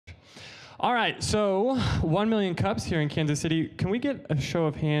All right, so 1 million cups here in Kansas City. Can we get a show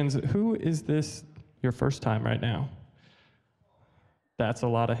of hands? Who is this your first time right now? That's a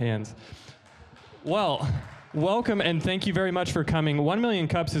lot of hands. Well, welcome and thank you very much for coming. 1 Million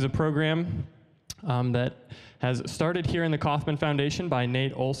Cups is a program that has started here in the Kauffman Foundation by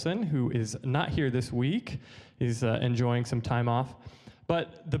Nate Olson, who is not here this week. He's enjoying some time off.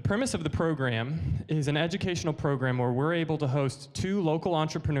 But the premise of the program is an educational program where we're able to host 2 local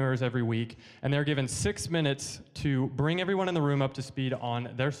entrepreneurs every week, and they're given 6 minutes to bring everyone in the room up to speed on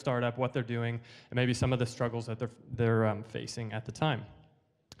their startup, what they're doing, and maybe some of the struggles that they're facing at the time.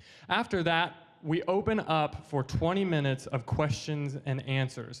 After that, we open up for 20 minutes of questions and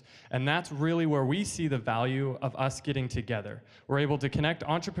answers, and that's really where we see the value of us getting together. We're able to connect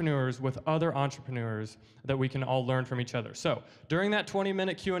entrepreneurs with other entrepreneurs that we can all learn from each other. So during that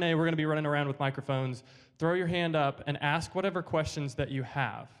 20-minute Q&A, we're going to be running around with microphones. Throw your hand up and ask whatever questions that you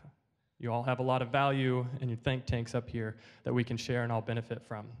have. You all have a lot of value in your think tanks up here that we can share and all benefit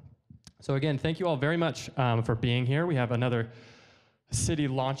from. So again, thank you all very much for being here. We have another city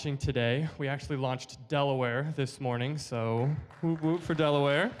launching today. We actually launched Delaware this morning, so whoop whoop for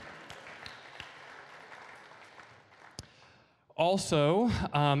Delaware. Also,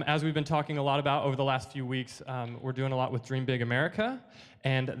 as we've been talking a lot about over the last few weeks, we're doing a lot with Dream Big America,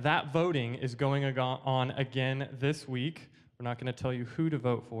 and that voting is going on again this week. We're not going to tell you who to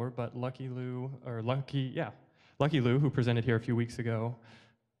vote for, but Lucky Lou, who presented here a few weeks ago,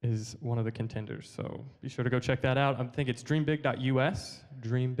 is one of the contenders, so be sure to go check that out. I think it's dreambig.us,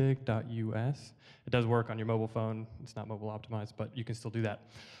 dreambig.us. It does work on your mobile phone. It's not mobile optimized, but you can still do that.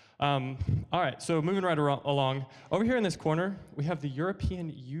 All right, so moving right along. Over here in this corner, we have the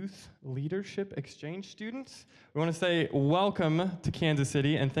European Youth Leadership Exchange students. We want to say welcome to Kansas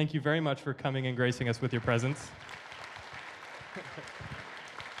City, and thank you very much for coming and gracing us with your presence.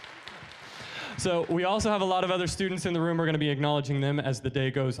 So we also have a lot of other students in the room. We're going to be acknowledging them as the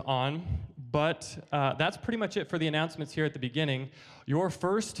day goes on. But that's pretty much it for the announcements here at the beginning. Your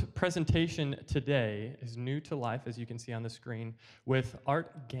first presentation today is N2LIFE, as you can see on the screen, with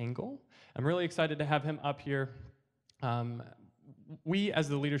Art Gangle. I'm really excited to have him up here. We, as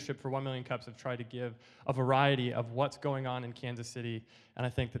the leadership for 1 Million Cups, have tried to give a variety of what's going on in Kansas City, and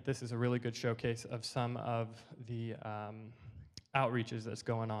I think that this is a really good showcase of some of the outreaches that's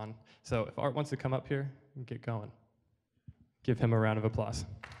going on. So if Art wants to come up here and get going, give him a round of applause.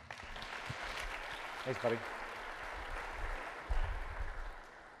 Thanks, buddy.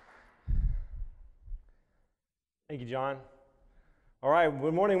 Thank you, John. All right,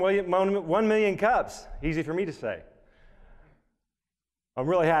 good morning, 1 Million Cups. Easy for me to say. I'm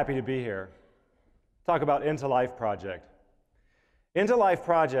really happy to be here. Talk about N2LIFE project. N2LIFE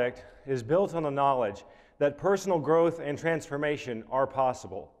project is built on the knowledge that personal growth and transformation are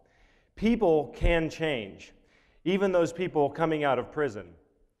possible. People can change, even those people coming out of prison.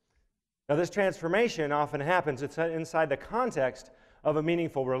 Now, this transformation often happens inside the context of a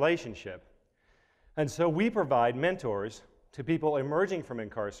meaningful relationship. And so we provide mentors to people emerging from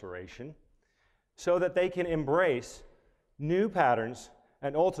incarceration so that they can embrace new patterns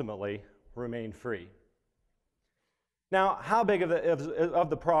and ultimately remain free. Now, how big of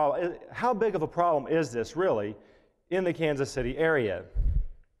a problem is this really in the Kansas City area?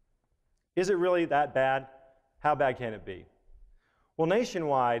 Is it really that bad? How bad can it be? Well,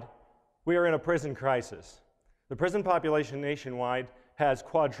 nationwide, we are in a prison crisis. The prison population nationwide has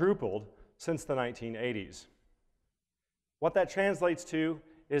quadrupled since the 1980s. What that translates to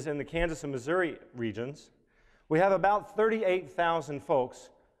is in the Kansas and Missouri regions, we have about 38,000 folks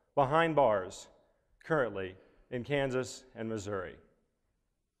behind bars currently in Kansas and Missouri.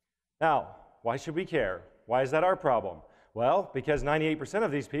 Now, why should we care? Why is that our problem? Well, because 98%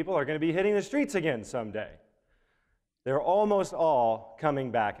 of these people are going to be hitting the streets again someday. They're almost all coming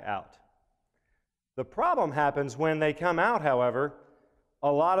back out. The problem happens when they come out, however,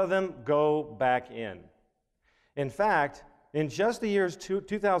 a lot of them go back in. In fact, in just the years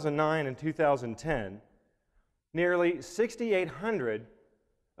 2009 and 2010, nearly 6,800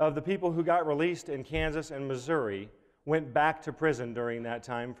 of the people who got released in Kansas and Missouri went back to prison during that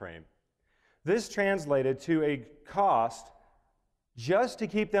time frame. This translated to a cost just to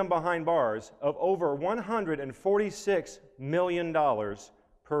keep them behind bars of over $146 million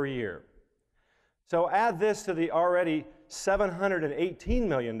per year. So add this to the already $718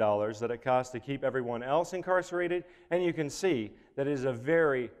 million that it costs to keep everyone else incarcerated, and you can see that it is a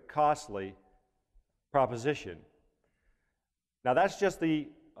very costly proposition. Now that's just the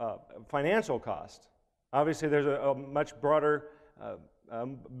financial cost. Obviously there's a much broader,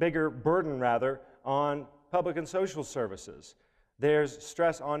 bigger burden rather on public and social services. There's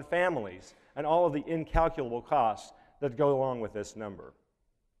stress on families and all of the incalculable costs that go along with this number.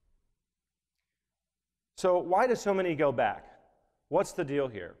 So why do so many go back? What's the deal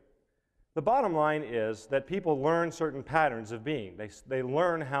here? The bottom line is that people learn certain patterns of being. They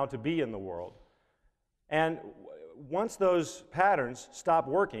learn how to be in the world. And once those patterns stop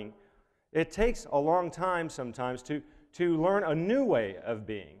working, it takes a long time sometimes to learn a new way of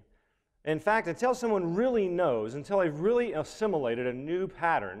being. In fact, until someone really knows, until they've really assimilated a new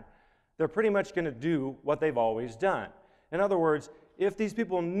pattern, they're pretty much going to do what they've always done. In other words, if these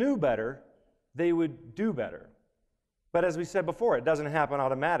people knew better, they would do better. But as we said before, it doesn't happen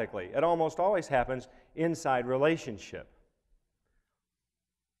automatically. It almost always happens inside relationship.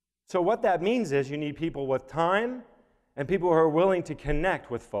 So what that means is you need people with time and people who are willing to connect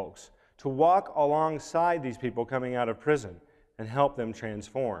with folks, to walk alongside these people coming out of prison and help them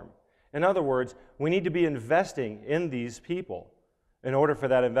transform. In other words, we need to be investing in these people in order for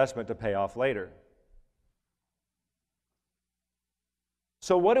that investment to pay off later.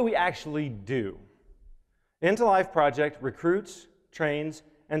 So what do we actually do? N2LIFE Project recruits, trains,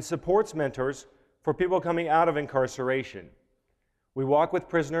 and supports mentors for people coming out of incarceration. We walk with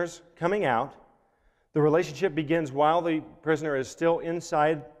prisoners coming out. The relationship begins while the prisoner is still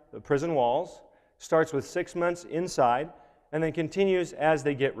inside the prison walls, starts with 6 months inside, and then continues as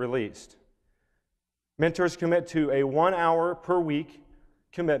they get released. Mentors commit to a 1 hour per week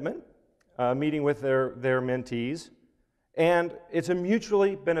commitment, meeting with their mentees, and it's a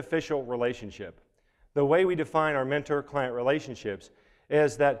mutually beneficial relationship. The way we define our mentor-client relationships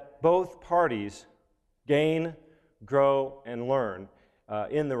is that both parties gain, grow, and learn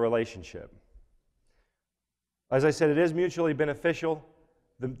in the relationship. As I said, it is mutually beneficial.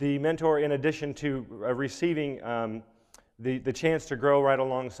 The mentor, in addition to receiving the chance to grow right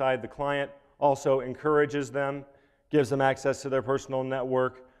alongside the client, also encourages them, gives them access to their personal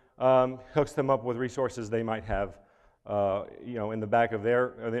network, hooks them up with resources they might have in the back of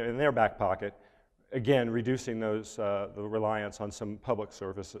their back pocket. Again, reducing the reliance on some public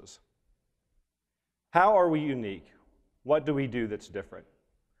services. How are we unique? What do we do that's different?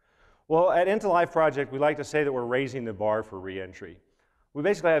 Well, at N2LIFE Project, we like to say that we're raising the bar for reentry. We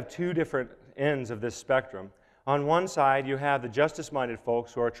basically have two different ends of this spectrum. On one side, you have the justice-minded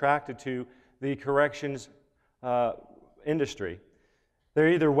folks who are attracted to the corrections industry. They're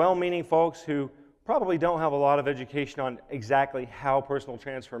either well-meaning folks who probably don't have a lot of education on exactly how personal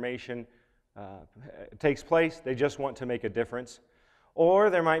transformation takes place. They just want to make a difference. Or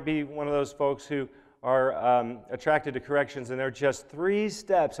there might be one of those folks who are attracted to corrections and they're just 3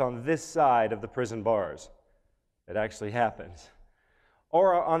 steps on this side of the prison bars. It actually happens.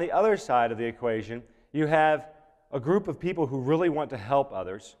 Or on the other side of the equation, you have a group of people who really want to help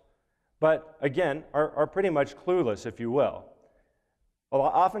others, but again, are pretty much clueless, if you will. Well,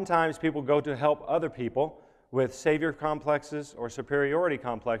 oftentimes people go to help other people with savior complexes or superiority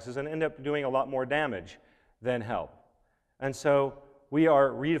complexes and end up doing a lot more damage than help. And so we are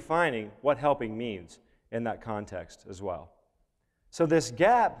redefining what helping means in that context as well. So this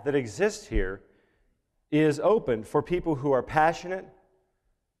gap that exists here is open for people who are passionate,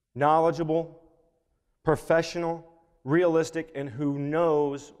 knowledgeable, professional, realistic, and who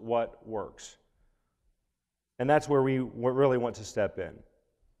knows what works. And that's where we really want to step in.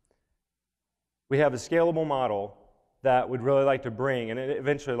 We have a scalable model that we'd really like to bring and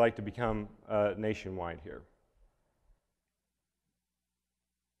eventually like to become nationwide here.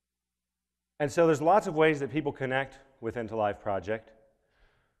 And so there's lots of ways that people connect with N2LIFE Project.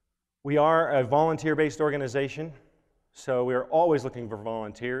 We are a volunteer-based organization, so we are always looking for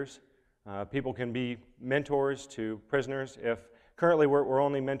volunteers. People can be mentors to prisoners. Currently we're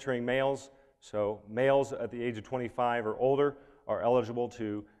only mentoring males, so males at the age of 25 or older are eligible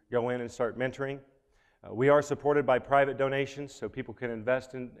to go in and start mentoring. We are supported by private donations, so people can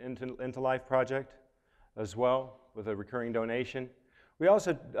invest into N2LIFE Project as well with a recurring donation. We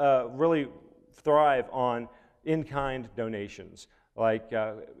also really thrive on in-kind donations, like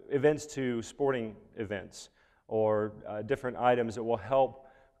events to sporting events or different items that will help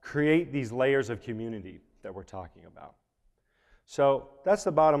create these layers of community that we're talking about. So that's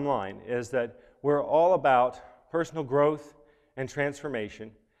the bottom line, is that we're all about personal growth and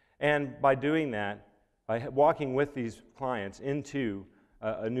transformation, and by doing that, by walking with these clients into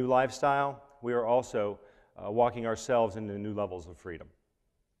a new lifestyle, we are also walking ourselves into new levels of freedom.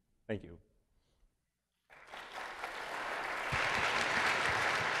 Thank you.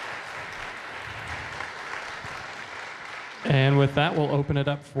 And with that, we'll open it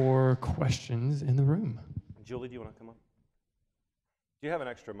up for questions in the room. Julie, do you want to come up? Do you have an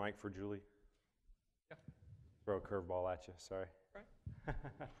extra mic for Julie? Yeah. Throw a curveball at you, sorry.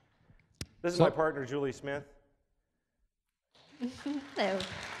 This is my partner, Julie Smith. Hello.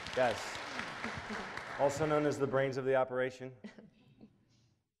 Yes. Also known as the brains of the operation.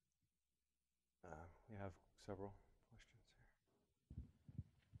 We have several questions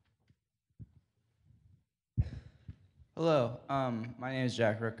here. Hello, my name is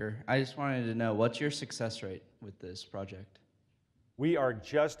Jack Rooker. I just wanted to know, what's your success rate with this project? We are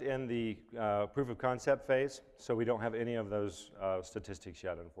just in the proof of concept phase, so we don't have any of those statistics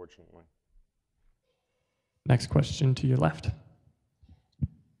yet, unfortunately. Next question to your left.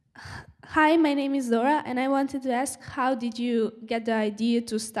 Hi, my name is Dora, and I wanted to ask, how did you get the idea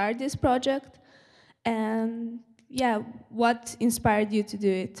to start this project? And yeah, what inspired you to do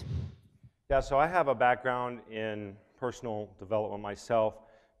it? Yeah, so I have a background in personal development myself,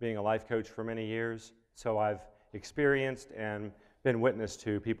 being a life coach for many years. So I've experienced and been witness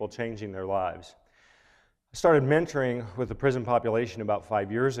to people changing their lives. I started mentoring with the prison population about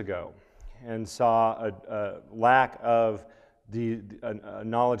 5 years ago and saw a lack of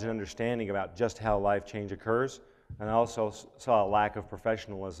knowledge and understanding about just how life change occurs. And I also saw a lack of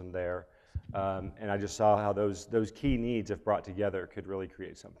professionalism there. And I just saw how those key needs, if brought together, could really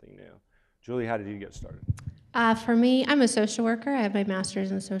create something new. Julie, how did you get started? For me, I'm a social worker. I have my master's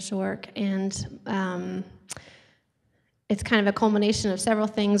in social work, and it's kind of a culmination of several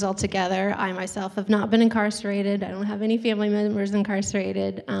things all together. I myself have not been incarcerated. I don't have any family members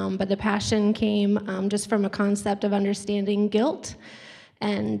incarcerated, but the passion came just from a concept of understanding guilt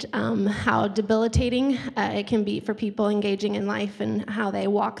and how debilitating it can be for people engaging in life and how they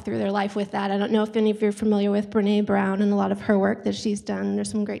walk through their life with that. I don't know if any of you are familiar with Brene Brown and a lot of her work that she's done. There's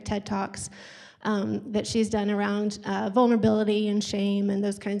some great TED Talks that she's done around vulnerability and shame and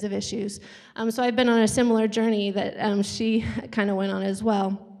those kinds of issues. So I've been on a similar journey that she kind of went on as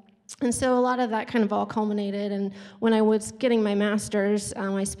well. And so a lot of that kind of all culminated, and when I was getting my master's,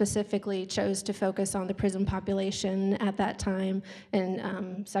 I specifically chose to focus on the prison population at that time,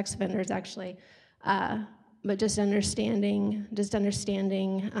 and sex offenders actually, but just understanding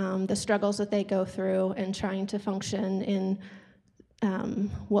the struggles that they go through and trying to function in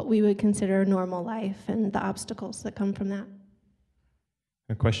what we would consider normal life and the obstacles that come from that.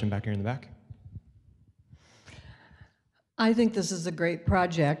 A question back here in the back. I think this is a great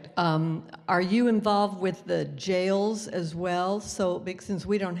project. Are you involved with the jails as well? So, since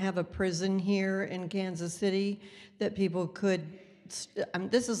we don't have a prison here in Kansas City, that people could,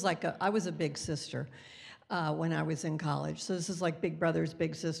 this is like I was a big sister when I was in college. So this is like Big Brothers,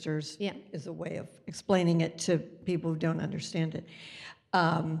 Big Sisters, Yeah. is a way of explaining it to people who don't understand it.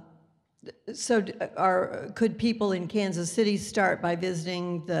 So could people in Kansas City start by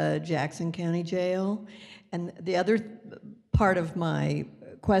visiting the Jackson County Jail? And the other part of my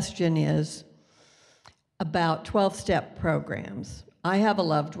question is about 12-step programs. I have a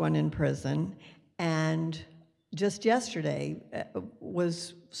loved one in prison, and just yesterday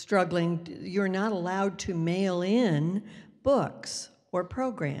was struggling. You're not allowed to mail in books or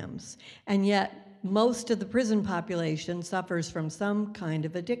programs, and yet most of the prison population suffers from some kind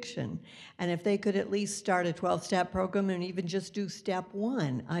of addiction. And if they could at least start a 12-step program and even just do step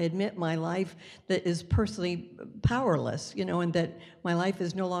one, I admit my life that is personally powerless, and that my life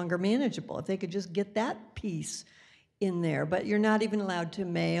is no longer manageable. If they could just get that piece in there, but you're not even allowed to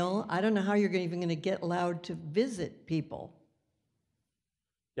mail. I don't know how you're even going to get allowed to visit people.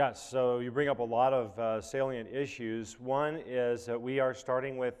 Yes, so you bring up a lot of salient issues. One is that we are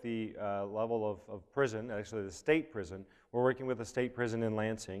starting with the level of prison, actually the state prison. We're working with the state prison in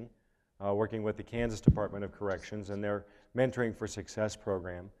Lansing, working with the Kansas Department of Corrections and their Mentoring for Success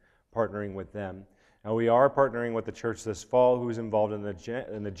program, partnering with them. And we are partnering with the church this fall, who's involved in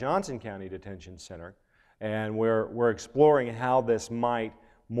the Johnson County Detention Center, and we're exploring how this might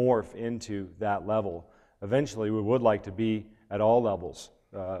morph into that level. Eventually, we would like to be at all levels.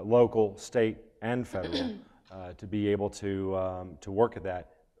 Local, state, and federal, to be able to work at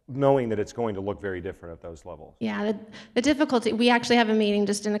that, knowing that it's going to look very different at those levels. Yeah, the difficulty, we actually have a meeting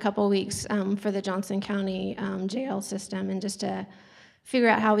just in a couple of weeks for the Johnson County jail system, and just to figure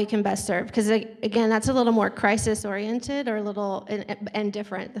out how we can best serve, because again, that's a little more crisis-oriented or a little, and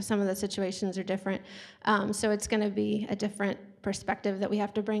different. Some of the situations are different. So it's going to be a different perspective that we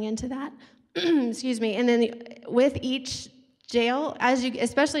have to bring into that. Excuse me. And then with each jail,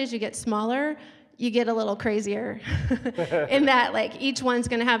 especially as you get smaller, you get a little crazier in that, like, each one's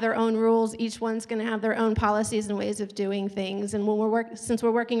going to have their own rules, each one's going to have their own policies and ways of doing things. And when since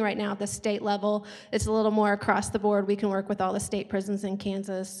we're working right now at the state level, it's a little more across the board. We can work with all the state prisons in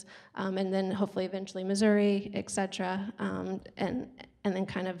Kansas, and then hopefully eventually Missouri, et cetera, and then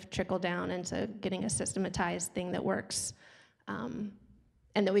kind of trickle down into getting a systematized thing that works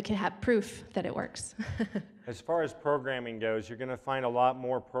and that we can have proof that it works. As far as programming goes, you're going to find a lot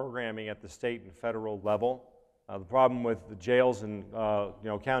more programming at the state and federal level. The problem with the jails and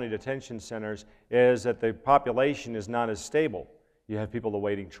county detention centers is that the population is not as stable. You have people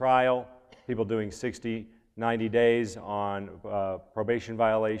awaiting trial, people doing 60, 90 days on probation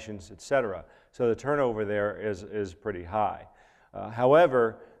violations, etc. So the turnover there is pretty high.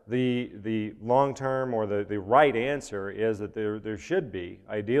 However, the long-term or the right answer is that there should be,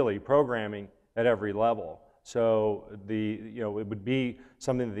 ideally, programming at every level. So it would be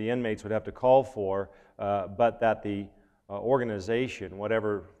something that the inmates would have to call for, but that the organization,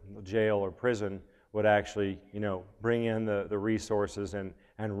 whatever jail or prison, would actually bring in the resources and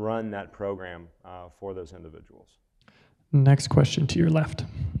run that program for those individuals. Next question to your left.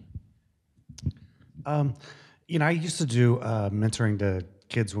 I used to do mentoring to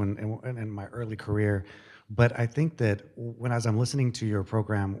kids in my early career, but I think that as I'm listening to your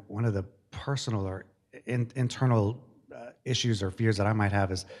program, one of the personal or internal issues or fears that I might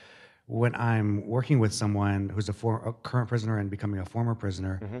have is when I'm working with someone who's a current prisoner and becoming a former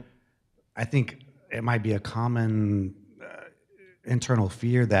prisoner. Mm-hmm. I think it might be a common internal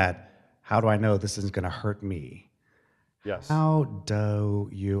fear that, how do I know this isn't going to hurt me? Yes. How do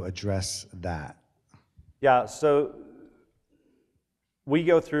you address that? Yeah, so we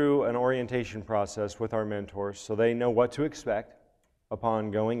go through an orientation process with our mentors so they know what to expect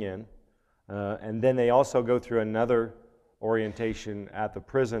upon going in. And then they also go through another orientation at the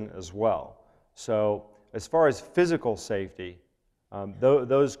prison as well. So as far as physical safety,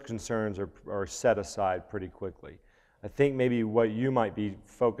 those concerns are set aside pretty quickly. I think maybe what you might be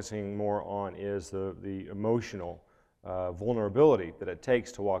focusing more on is the emotional vulnerability that it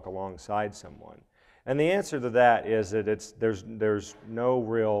takes to walk alongside someone. And the answer to that is that there's no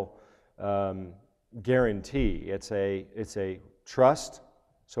real guarantee. It's a trust,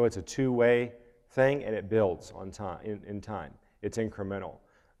 so it's a two-way thing, and it builds on time in time. It's incremental.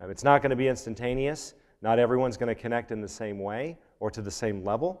 It's not going to be instantaneous. Not everyone's going to connect in the same way or to the same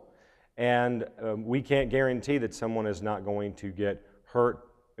level, and we can't guarantee that someone is not going to get hurt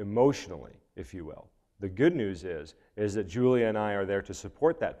emotionally, if you will. The good news is that Julia and I are there to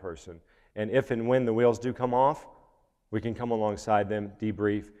support that person. And if and when the wheels do come off, we can come alongside them,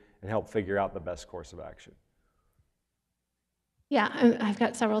 debrief, and help figure out the best course of action. Yeah, I've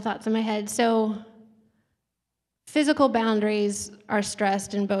got several thoughts in my head. So physical boundaries are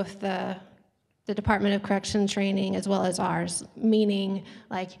stressed in both the Department of Correction training as well as ours, meaning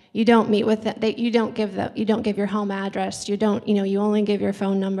like you don't meet with you don't give your home address, you only give your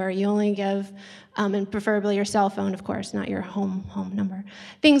phone number, you only give and preferably your cell phone, of course, not your home number,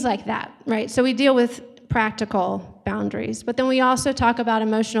 things like that, right? So we deal with practical boundaries, but then we also talk about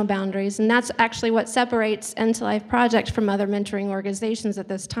emotional boundaries, and that's actually what separates N2LIFE Project from other mentoring organizations at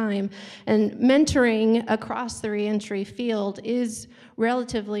this time. And mentoring across the reentry field is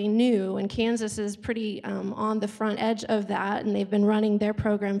relatively new, and Kansas is pretty on the front edge of that, and they've been running their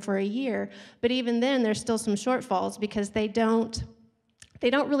program for a year. But even then, there's still some shortfalls because they don't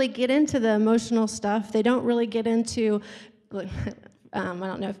really get into the emotional stuff. They don't really get into I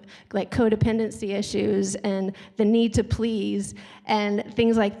don't know, like codependency issues and the need to please and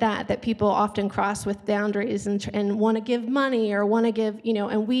things like that people often cross with boundaries and want to give money or want to give,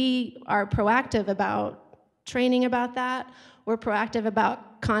 and we are proactive about training about that. We're proactive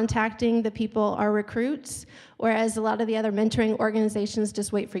about contacting the people, our recruits, whereas a lot of the other mentoring organizations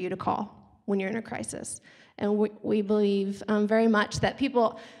just wait for you to call when you're in a crisis. And we believe very much that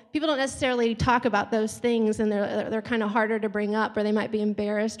people don't necessarily talk about those things, and they're kind of harder to bring up, or they might be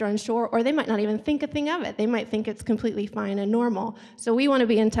embarrassed or unsure, or they might not even think a thing of it. They might think it's completely fine and normal. So we want to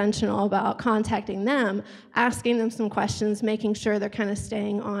be intentional about contacting them, asking them some questions, making sure they're kind of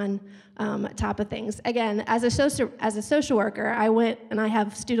staying on top of things. Again, as a social worker, I went and I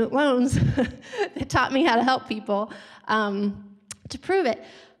have student loans that taught me how to help people to prove it.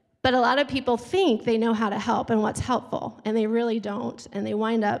 But a lot of people think they know how to help and what's helpful, and they really don't, and they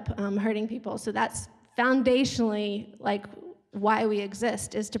wind up hurting people. So that's foundationally like why we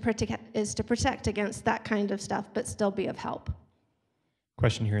exist, is to protect against that kind of stuff, but still be of help.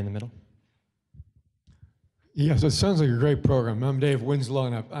 Question here in the middle. Yes, it sounds like a great program. I'm Dave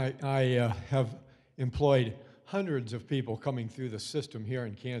Winslow, and I have employed hundreds of people coming through the system here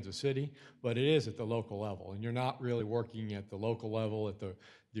in Kansas City, but it is at the local level, and you're not really working at the local level at the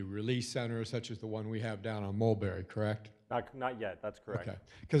release centers, such as the one we have down on Mulberry, correct? Not yet, that's correct. Okay,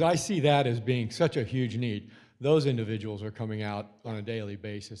 because I see that as being such a huge need. Those individuals are coming out on a daily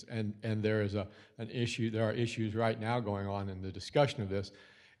basis, and there is an issue. There are issues right now going on in the discussion of this,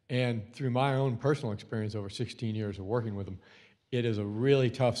 And through my own personal experience over 16 years of working with them, it is a really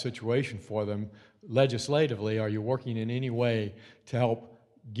tough situation for them. Legislatively, are you working in any way to help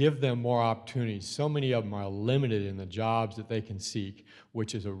give them more opportunities? So many of them are limited in the jobs that they can seek,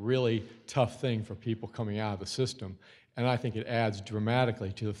 which is a really tough thing for people coming out of the system. And I think it adds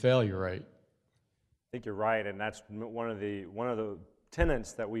dramatically to the failure rate. I think you're right, and that's one of the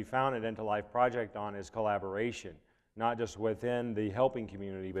tenets that we founded N2LIFE Project on is collaboration, not just within the helping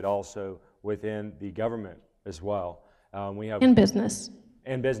community, but also within the government as well. We have And business.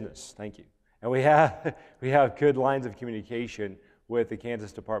 And business, thank you. And we have good lines of communication with the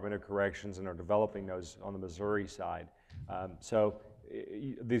Kansas Department of Corrections and are developing those on the Missouri side. So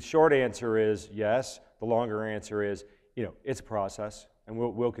the short answer is yes. The longer answer is, it's a process, and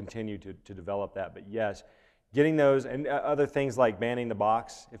we'll continue to develop that. But yes, getting those and other things like banning the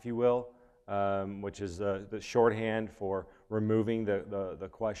box, if you will, which is the shorthand for removing the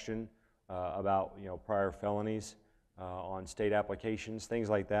question about prior felonies on state applications, things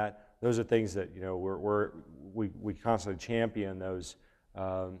like that. Those are things that we constantly champion those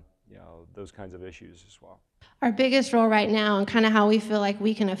those kinds of issues as well. Our biggest role right now, and kind of how we feel like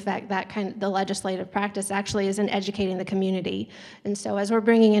we can affect that the legislative practice, actually is in educating the community. And so as we're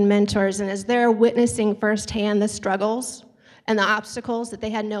bringing in mentors, and as they're witnessing firsthand the struggles and the obstacles that they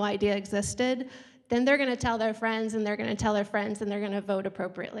had no idea existed, then they're going to tell their friends, and they're going to tell their friends, and they're going to vote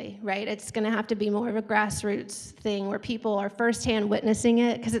appropriately, right? It's going to have to be more of a grassroots thing where people are firsthand witnessing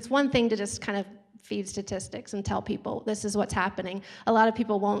it, because it's one thing to just kind of feed statistics and tell people this is what's happening. A lot of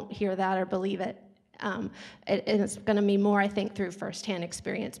people won't hear that or believe it. And it's going to be more, I think, through firsthand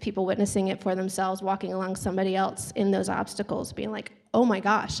experience, people witnessing it for themselves, walking along somebody else in those obstacles, being like, oh my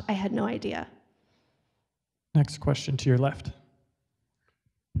gosh, I had no idea. Next question to your left.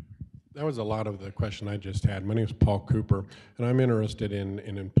 That was a lot of the question I just had. My name is Paul Cooper, and I'm interested in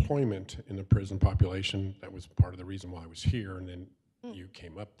employment in the prison population. That was part of the reason why I was here, and then you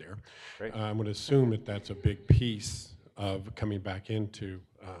came up there. I would assume that that's a big piece of coming back into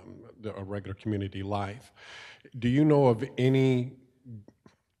a regular community life. Do you know of any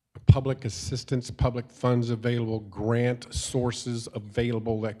public assistance, public funds available, grant sources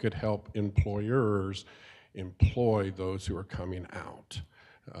available that could help employers employ those who are coming out?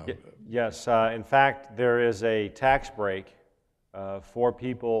 Yes, in fact, there is a tax break for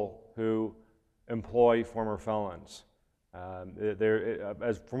people who employ former felons.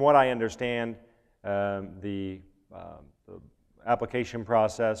 From what I understand, the application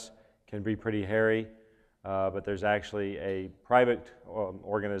process can be pretty hairy, but there's actually a private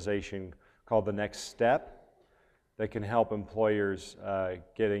organization called The Next Step that can help employers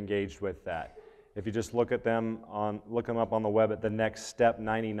get engaged with that. If you just look them up on the web at the Next Step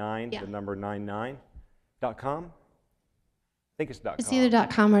 99, the number 99.com. I think it's .com. It's either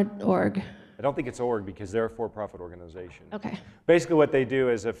 .com or .org. I don't think it's .org because they're a for-profit organization. Okay. Basically what they do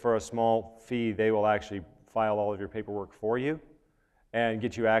is that for a small fee, they will actually file all of your paperwork for you and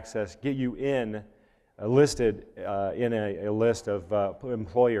get you access, get you listed in a list of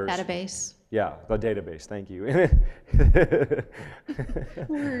employers. Database. Yeah, the database, thank you.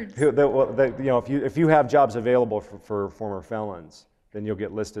 Words. If you have jobs available for former felons, then you'll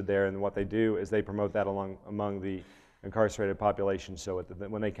get listed there, and what they do is they promote that among the incarcerated population, so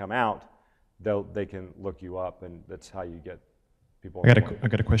when they come out, they can look you up, and that's how you get people. I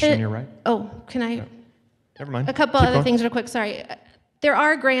got a question on your right. Oh, can I? No. Never mind. A couple other things real quick, sorry. There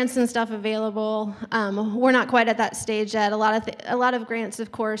are grants and stuff available. We're not quite at that stage yet. A lot of grants,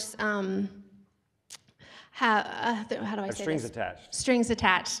 of course, have, how do I say strings this? attached. Strings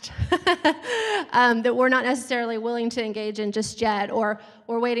attached. That we're not necessarily willing to engage in just yet, or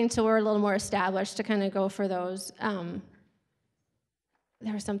we're waiting till we're a little more established to kind of go for those.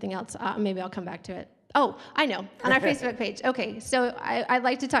 There was something else. Maybe I'll come back to it. Oh, I know, on our Facebook page. Okay, so I'd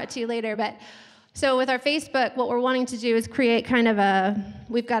like to talk to you later, but so with our Facebook, what we're wanting to do is create kind of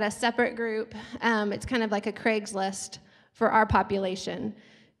we've got a separate group. It's kind of like a Craigslist for our population.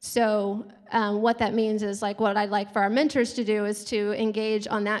 So what that means is, like, what I'd like for our mentors to do is to engage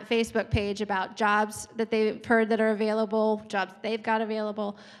on that Facebook page about jobs that they've heard that are available, jobs they've got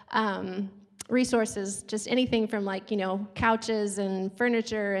available, resources, just anything from, like, couches and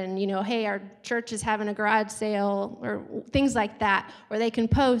furniture and, hey, our church is having a garage sale, or things like that, where they can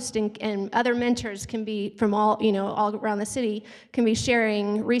post, and other mentors can be from all around the city, can be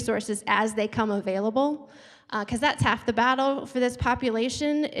sharing resources as they come available. because that's half the battle for this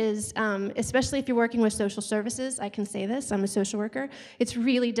population is, especially if you're working with social services, I can say this, I'm a social worker, it's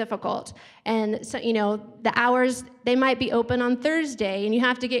really difficult. And so, you know, the hours, they might be open on Thursday, and you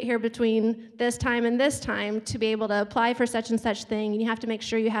have to get here between this time and this time to be able to apply for such and such thing, and you have to make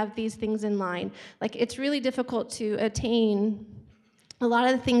sure you have these things in line. Like, it's really difficult to attain a lot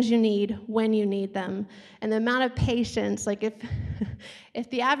of the things you need when you need them. And the amount of patience, like if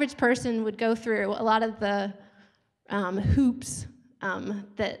the average person would go through a lot of the hoops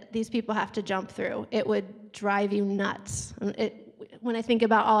that these people have to jump through, it would drive you nuts. When I think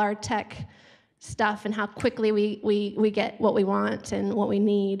about all our tech stuff and how quickly we get what we want and what we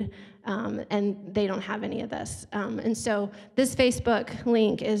need, and they don't have any of this. And so this Facebook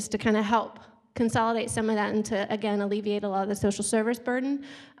link is to kind of help consolidate some of that and to, again, alleviate a lot of the social service burden,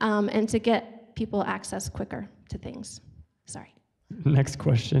 and to get people access quicker to things. Sorry. Next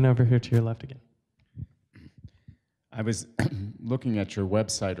question over here to your left again. I was looking at your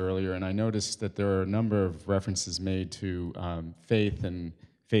website earlier, and I noticed that there are a number of references made to faith and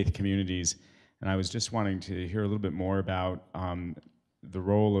faith communities, and I was just wanting to hear a little bit more about the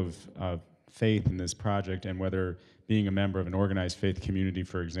role of faith in this project, and whether being a member of an organized faith community,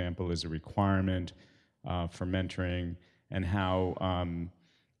 for example, is a requirement for mentoring, and how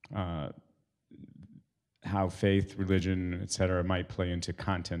faith, religion, et cetera, might play into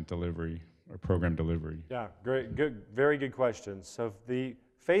content delivery or program delivery. Yeah, great, good, very good questions. So the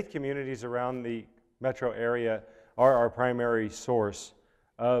faith communities around the metro area are our primary source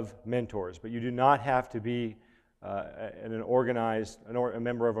of mentors, but you do not have to be a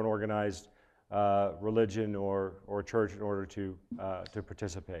member of an organized religion or church in order to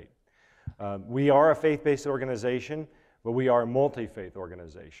participate. We are a faith-based organization, but we are a multi-faith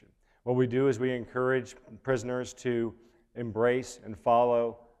organization. What we do is we encourage prisoners to embrace and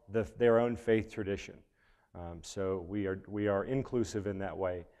follow their own faith tradition. So we are inclusive in that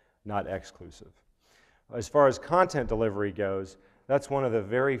way, not exclusive. As far as content delivery goes, that's one of the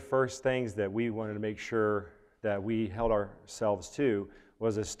very first things that we wanted to make sure that we held ourselves to,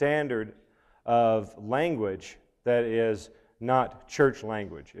 was a standard of language that is not church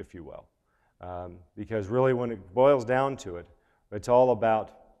language, if you will. Because really, when it boils down to it, it's all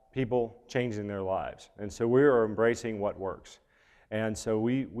about people changing their lives. And so we are embracing what works. And so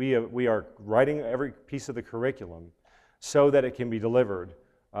we are writing every piece of the curriculum so that it can be delivered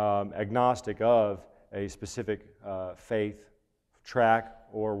agnostic of a specific faith, track,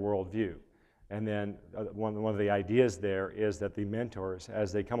 or worldview. And then one of the ideas there is that the mentors,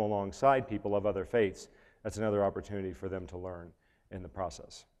 as they come alongside people of other faiths, that's another opportunity for them to learn in the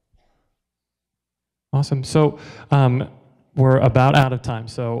process. Awesome. So we're about out of time.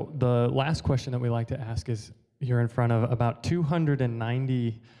 So the last question that we like to ask is, you're in front of about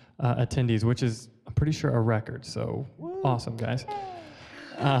 290 attendees, which is, I'm pretty sure, a record. So awesome, guys.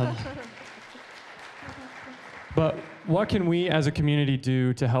 But what can we as a community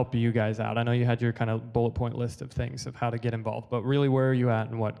do to help you guys out? I know you had your kind of bullet point list of things of how to get involved, but really, where are you at,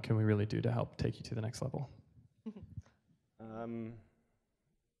 and what can we really do to help take you to the next level?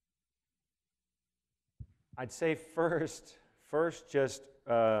 I'd say first just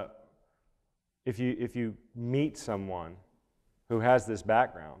if you meet someone who has this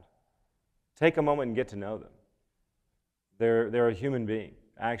background, take a moment and get to know them. They're a human being.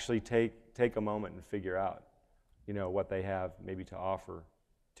 Actually take a moment and figure out, you know, what they have maybe to offer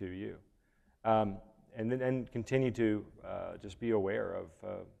to you. And then continue to just be aware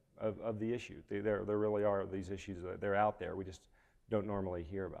of the issue. There really are these issues, they're out there. We just don't normally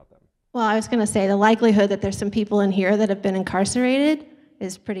hear about them. Well, I was going to say the likelihood that there's some people in here that have been incarcerated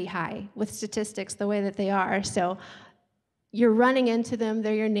is pretty high with statistics the way that they are. So you're running into them,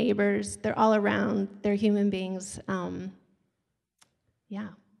 they're your neighbors, they're all around, they're human beings. Yeah.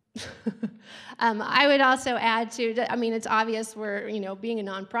 I would also add to, I mean, it's obvious we're, you know, being a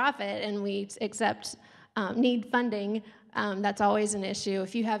nonprofit and we need funding. That's always an issue.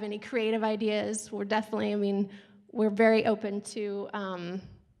 If you have any creative ideas, we're definitely, I mean, we're very open to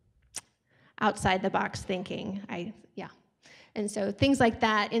outside the box thinking. Yeah. And so things like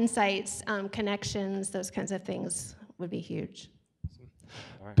that, insights, connections, those kinds of things would be huge.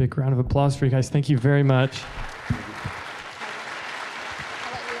 Right. Big round of applause for you guys. Thank you very much.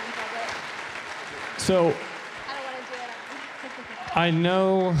 So I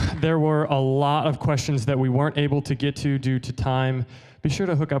know there were a lot of questions that we weren't able to get to due to time. Be sure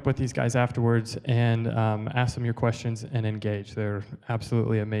to hook up with these guys afterwards and ask them your questions and engage. They're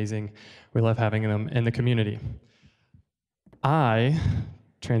absolutely amazing. We love having them in the community. I,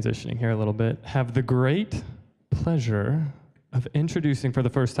 transitioning here a little bit, have the great pleasure of introducing for the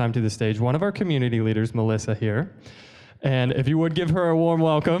first time to the stage one of our community leaders, Melissa, here. And if you would give her a warm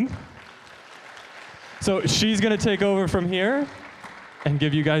welcome. So she's going to take over from here and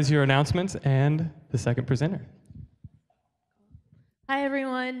give you guys your announcements and the second presenter. Hi,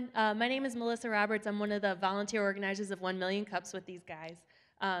 everyone. My name is Melissa Roberts. I'm one of the volunteer organizers of 1 Million Cups with these guys.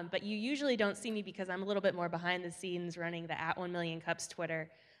 But you usually don't see me because I'm a little bit more behind the scenes running the @1millioncups Twitter.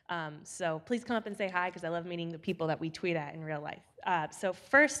 So please come up and say hi because I love meeting the people that we tweet at in real life. So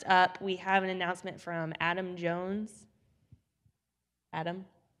first up, we have an announcement from Adam Jones. Adam?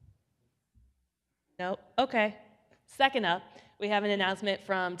 No? Okay. Second up, we have an announcement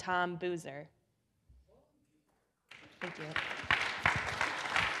from Tom Boozer. Thank you.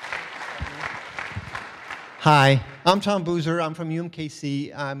 Hi, I'm Tom Boozer. I'm from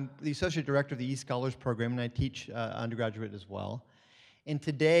UMKC. I'm the Associate Director of the eScholars Program, and I teach undergraduate as well. And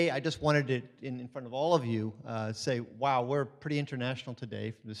today, I just wanted to, in front of all of you, say, wow, we're pretty international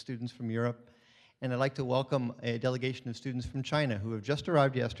today, from the students from Europe. And I'd like to welcome a delegation of students from China who have just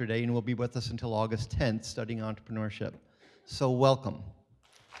arrived yesterday and will be with us until August 10th studying entrepreneurship. So welcome.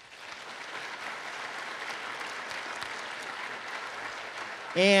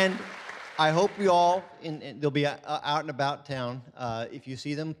 And I hope we all, they'll be out and about town. If you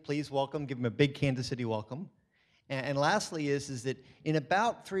see them, please welcome, give them a big Kansas City welcome. And lastly is that in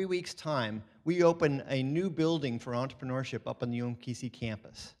about 3 weeks' time, we open a new building for entrepreneurship up on the UMKC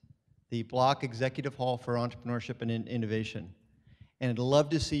campus, the Block Executive Hall for Entrepreneurship and Innovation. And I'd love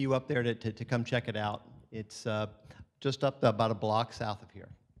to see you up there to come check it out. It's just up about a block south of here.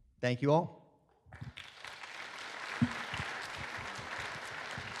 Thank you all.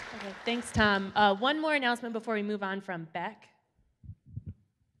 Okay, thanks, Tom. One more announcement before we move on from Beck.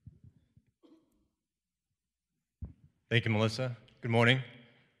 Thank you, Melissa. Good morning.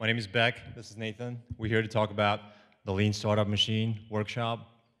 My name is Beck. This is Nathan. We're here to talk about the Lean Startup Machine workshop,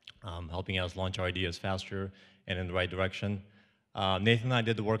 helping us launch our ideas faster and in the right direction. Nathan and I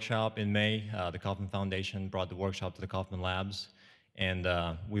did the workshop in May. The Kauffman Foundation brought the workshop to the Kauffman Labs, and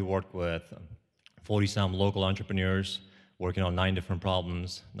we worked with 40-some local entrepreneurs working on 9 different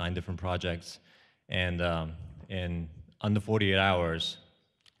problems, 9 different projects. And in under 48 hours,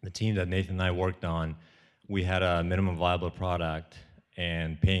 the team that Nathan and I worked on, we had a minimum viable product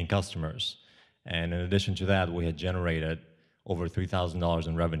and paying customers. And in addition to that, we had generated over $3,000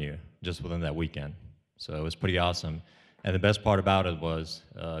 in revenue just within that weekend. So it was pretty awesome. And the best part about it was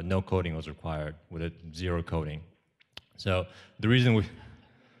no coding was required, with it 0 coding. So the reason we,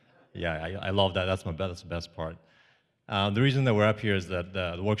 yeah, I love that. That's the best part. The reason that we're up here is that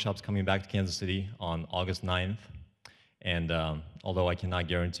the workshop's coming back to Kansas City on August 9th. And although I cannot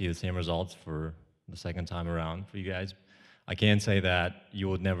guarantee the same results for the second time around for you guys, I can say that you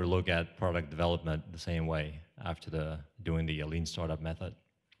would never look at product development the same way after doing the Lean Startup method.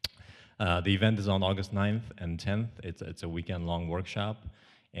 The event is on August 9th and 10th. It's a weekend-long workshop.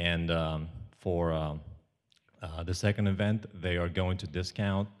 And for the second event, they are going to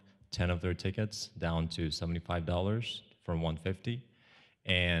discount 10 of their tickets down to $75 from $150.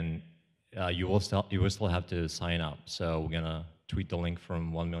 And you will still have to sign up. So we're going to tweet the link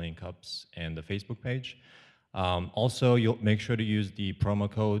from 1 Million Cups and the Facebook page. Also, you'll make sure to use the promo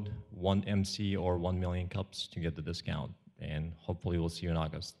code 1MC or 1 Million Cups to get the discount. And hopefully we'll see you in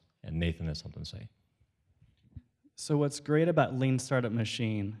August. And Nathan has something to say. So what's great about Lean Startup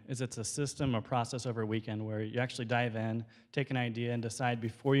Machine is it's a system, a process over a weekend where you actually dive in, take an idea, and decide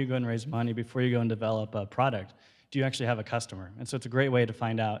before you go and raise money, before you go and develop a product, do you actually have a customer? And so it's a great way to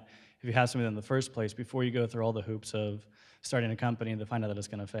find out if you have something in the first place before you go through all the hoops of starting a company to find out that it's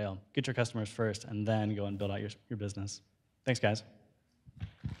going to fail. Get your customers first, and then go and build out your business. Thanks, guys.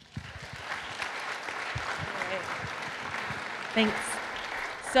 Thanks.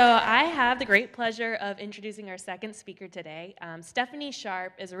 So I have the great pleasure of introducing our second speaker today. Stephanie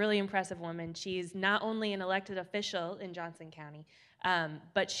Sharp is a really impressive woman. She's not only an elected official in Johnson County,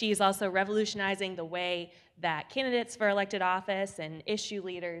 but she's also revolutionizing the way that candidates for elected office and issue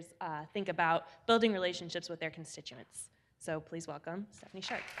leaders think about building relationships with their constituents. So please welcome Stephanie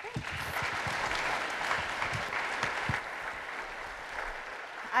Sharp.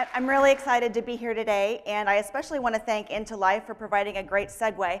 I'm really excited to be here today, and I especially want to thank N2LIFE for providing a great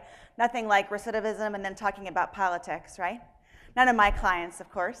segue. Nothing like recidivism and then talking about politics, right? None of my clients, of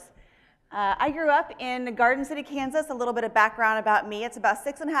course. I grew up in Garden City, Kansas. A little bit of background about me. It's about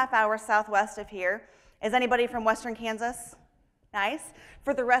 6.5 hours southwest of here. Is anybody from Western Kansas? Nice.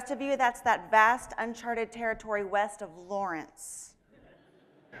 For the rest of you, that's that vast, uncharted territory west of Lawrence.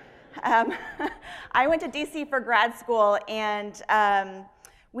 I went to DC for grad school, and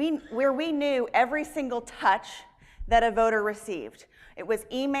where we knew every single touch that a voter received. It was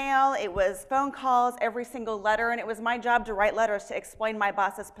email, it was phone calls, every single letter, and it was my job to write letters to explain my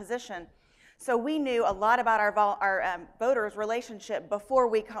boss's position. So we knew a lot about our voters' relationship before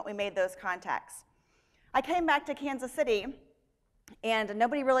we made those contacts. I came back to Kansas City, and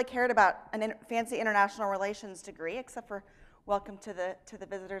nobody really cared about a fancy international relations degree, except for welcome to the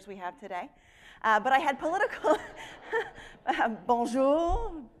visitors we have today. But I had political,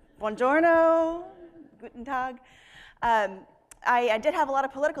 bonjour, buongiorno, guten tag. I did have a lot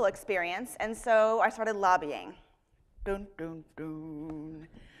of political experience, and so I started lobbying. Dun, dun, dun.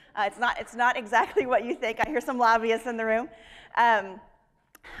 It's not exactly what you think. I hear some lobbyists in the room. I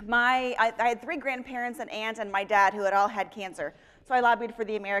had 3 grandparents, an aunt, and my dad who had all had cancer. So I lobbied for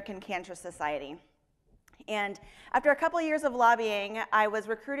the American Cancer Society. And after a couple of years of lobbying, I was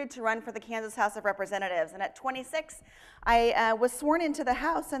recruited to run for the Kansas House of Representatives. And at 26, I was sworn into the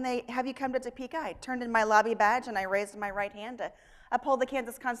House, and they have you come to Topeka. I turned in my lobby badge, and I raised my right hand to uphold the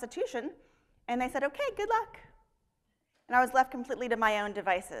Kansas Constitution. And they said, okay, good luck. And I was left completely to my own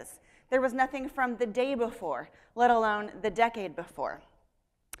devices. There was nothing from the day before, let alone the decade before.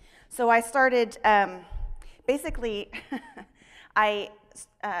 So I started, basically, one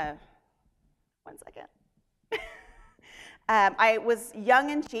second. I was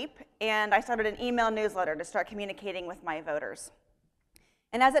young and cheap, and I started an email newsletter to start communicating with my voters.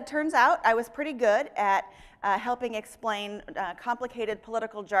 And as it turns out, I was pretty good at helping explain complicated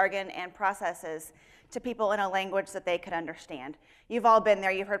political jargon and processes to people in a language that they could understand. You've all been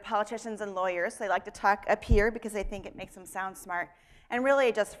there. You've heard politicians and lawyers. They like to talk up here because they think it makes them sound smart. And really,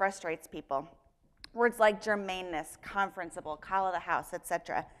 it just frustrates people. Words like germaneness, conferenceable, call of the house,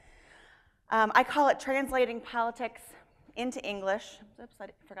 etc. I call it translating politics into English. Oops, I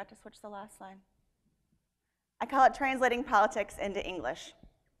forgot to switch the last slide. I call it translating politics into English.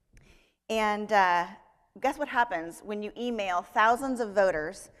 And guess what happens when you email thousands of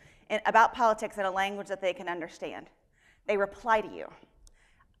voters about politics in a language that they can understand? They reply to you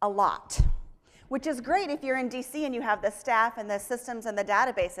a lot, which is great if you're in DC and you have the staff and the systems and the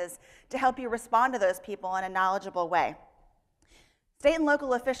databases to help you respond to those people in a knowledgeable way. State and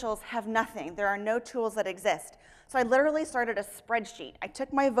local officials have nothing. There are no tools that exist. So I literally started a spreadsheet. I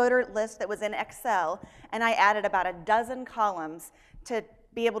took my voter list that was in Excel, and I added about a dozen columns to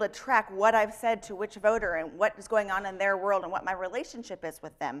be able to track what I've said to which voter and what is going on in their world and what my relationship is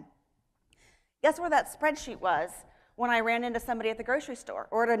with them. Guess where that spreadsheet was when I ran into somebody at the grocery store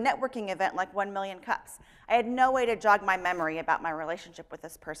or at a networking event like 1 Million Cups? I had no way to jog my memory about my relationship with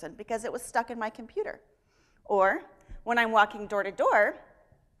this person because it was stuck in my computer. Or when I'm walking door to door,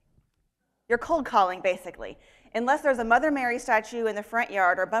 you're cold calling basically. Unless there's a Mother Mary statue in the front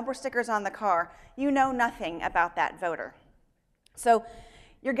yard or bumper stickers on the car, you know nothing about that voter. So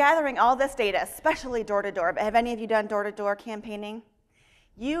you're gathering all this data, especially door to door, but have any of you done door to door campaigning?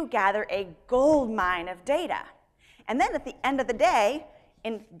 You gather a gold mine of data. And then at the end of the day,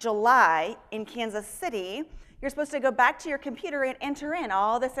 in July in Kansas City, you're supposed to go back to your computer and enter in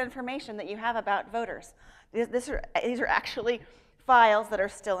all this information that you have about voters. These are actually files that are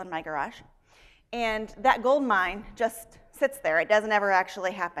still in my garage. And that gold mine just sits there. It doesn't ever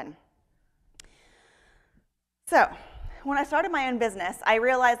actually happen. So when I started my own business, I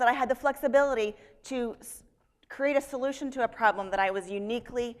realized that I had the flexibility to create a solution to a problem that I was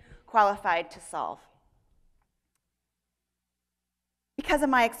uniquely qualified to solve. Because of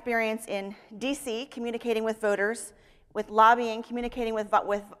my experience in DC, communicating with voters, with lobbying, communicating with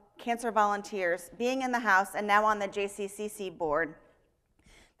cancer volunteers, being in the House, and now on the JCCC board,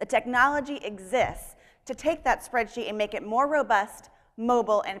 the technology exists to take that spreadsheet and make it more robust,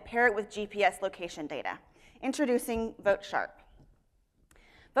 mobile, and pair it with GPS location data. Introducing VoteSharp.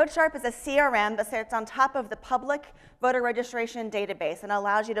 VoteSharp is a CRM that sits on top of the public voter registration database and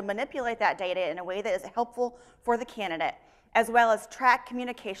allows you to manipulate that data in a way that is helpful for the candidate, as well as track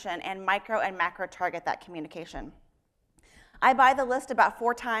communication and micro and macro target that communication. I buy the list about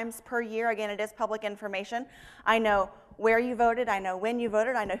 4 times per year. Again, it is public information. I know where you voted, I know when you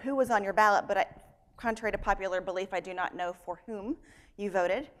voted, I know who was on your ballot, but contrary to popular belief, I do not know for whom you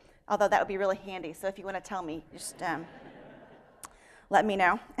voted, although that would be really handy. So if you want to tell me, just let me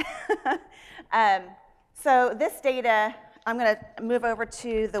know. So this data, I'm going to move over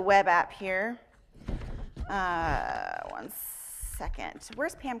to the web app here. 1 second.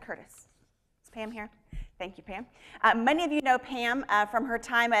 Where's Pam Curtis? Is Pam here? Thank you, Pam. Many of you know Pam from her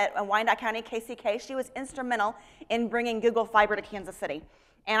time at Wyandotte County KCK. She was instrumental in bringing Google Fiber to Kansas City.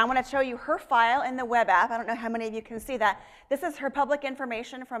 And I want to show you her file in the web app. I don't know how many of you can see that. This is her public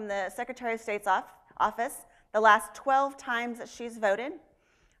information from the Secretary of State's office, the last 12 times that she's voted,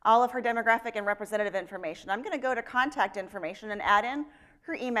 all of her demographic and representative information. I'm going to go to contact information and add in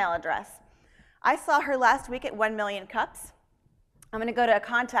her email address. I saw her last week at 1 million cups. I'm going to go to a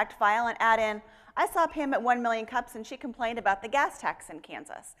contact file and add in, I saw Pam at 1 million cups and she complained about the gas tax in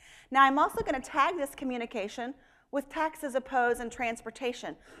Kansas. Now I'm also going to tag this communication with taxes opposed and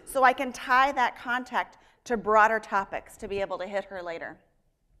transportation so I can tie that contact to broader topics to be able to hit her later.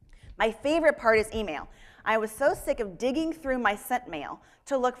 My favorite part is email. I was so sick of digging through my sent mail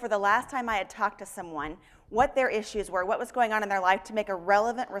to look for the last time I had talked to someone, what their issues were, what was going on in their life to make a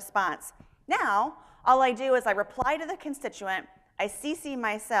relevant response. Now, all I do is I reply to the constituent, I CC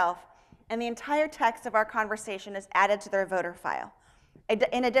myself, and the entire text of our conversation is added to their voter file.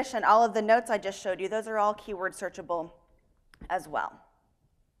 In addition, all of the notes I just showed you, those are all keyword searchable as well.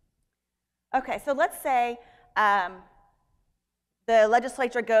 Okay, so let's say the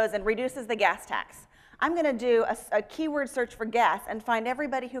legislature goes and reduces the gas tax. I'm going to do a keyword search for gas and find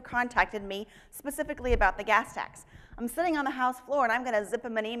everybody who contacted me specifically about the gas tax. I'm sitting on the House floor and I'm going to zip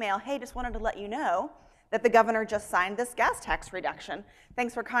them an email, hey, just wanted to let you know that the governor just signed this gas tax reduction.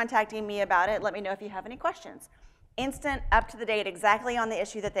 Thanks for contacting me about it. Let me know if you have any questions. Instant, up to the date, exactly on the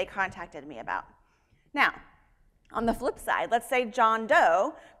issue that they contacted me about. Now, on the flip side, let's say John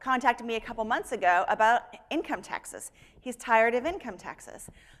Doe contacted me a couple months ago about income taxes. He's tired of income taxes.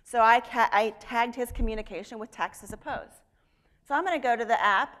 So I tagged his communication with taxes opposed. So I'm going to go to the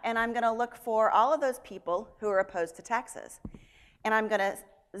app and I'm going to look for all of those people who are opposed to taxes. And I'm going to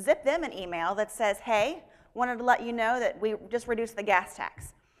zip them an email that says, hey, wanted to let you know that we just reduced the gas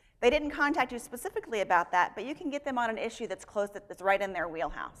tax. They didn't contact you specifically about that, but you can get them on an issue that's close, that's right in their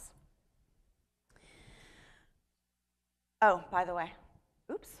wheelhouse. Oh, by the way,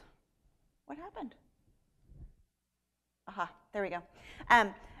 oops, what happened? Aha, there we go.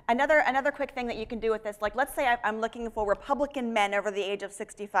 Another quick thing that you can do with this, like let's say I'm looking for Republican men over the age of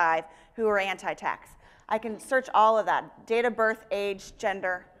 65 who are anti-tax. I can search all of that, date of birth, age,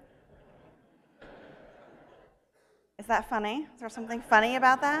 gender. Is that funny? Is there something funny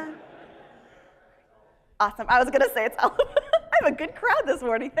about that? Awesome. I was going to say it's all I have a good crowd this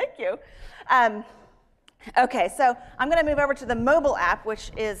morning. Thank you. Okay, so I'm going to move over to the mobile app,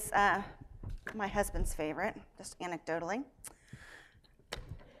 which is my husband's favorite, just anecdotally.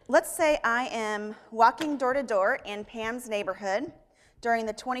 Let's say I am walking door to door in Pam's neighborhood during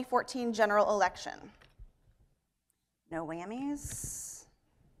the 2014 general election. No whammies.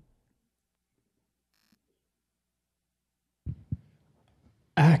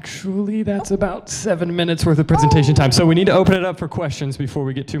 Actually, that's about 7 minutes worth of presentation time. So we need to open it up for questions before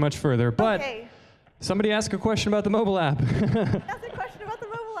we get too much further. But okay. Somebody ask a question about the mobile app. Ask a question about the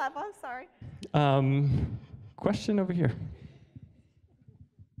mobile app. I'm sorry. Question over here.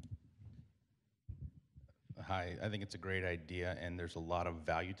 Hi, I think it's a great idea, and there's a lot of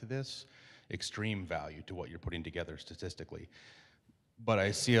value to this, extreme value to what you're putting together statistically. But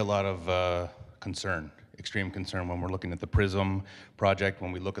I see a lot of concern, extreme concern when we're looking at the PRISM project,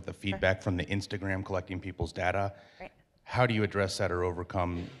 when we look at the feedback from the Instagram collecting people's data. Right. How do you address that or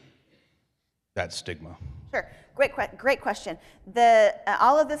overcome that stigma? Sure, great question.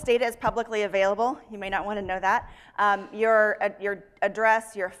 All of this data is publicly available. You may not want to know that. Your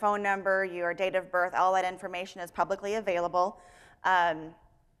address, your phone number, your date of birth, all that information is publicly available.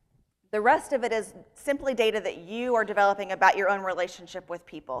 The rest of it is simply data that you are developing about your own relationship with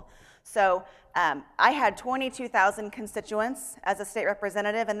people. So I had 22,000 constituents as a state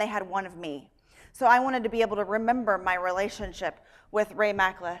representative, and they had one of me. So I wanted to be able to remember my relationship with Ray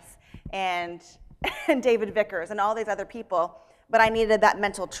Macklis and David Vickers and all these other people, but I needed that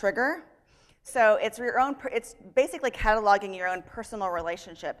mental trigger. So it's basically cataloging your own personal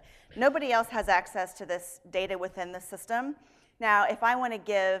relationship. Nobody else has access to this data within the system. Now, if I want to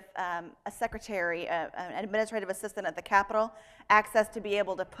give a secretary, an administrative assistant at the Capitol, access to be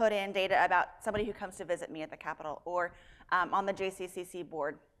able to put in data about somebody who comes to visit me at the Capitol or on the JCCC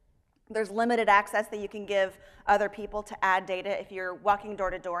board, there's limited access that you can give other people to add data if you're walking door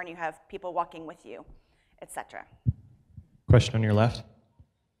to door and you have people walking with you, etc. Question on your left.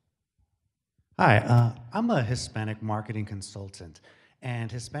 Hi, I'm a Hispanic marketing consultant. And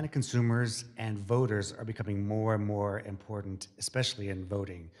Hispanic consumers and voters are becoming more and more important, especially in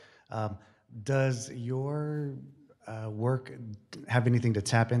voting. Does your work have anything to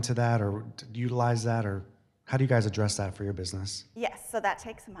tap into that or to utilize that, or how do you guys address that for your business? Yes, so that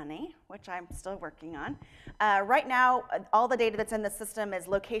takes money, which I'm still working on. Right now, all the data that's in the system is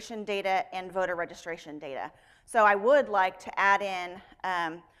location data and voter registration data. So I would like to add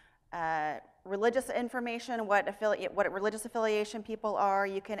in religious information, what religious affiliation people are.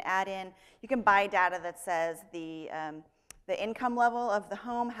 You can add in, you can buy data that says the the income level of the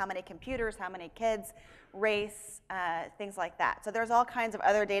home, how many computers, how many kids, race, things like that. So there's all kinds of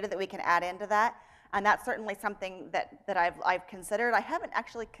other data that we can add into that, and that's certainly something that I've considered. I haven't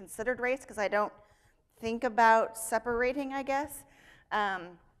actually considered race because I don't think about separating, I guess,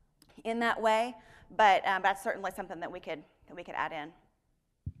 in that way, but that's certainly something that we could add in.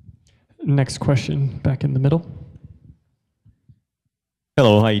 Next question, back in the middle.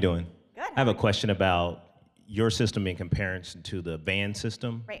 Hello, how you doing? Good. I have a question about your system in comparison to the van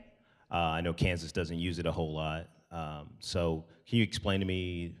system. Right. I know Kansas doesn't use it a whole lot. So can you explain to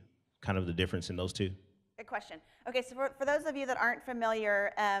me kind of the difference in those two? Good question. Okay, so for those of you that aren't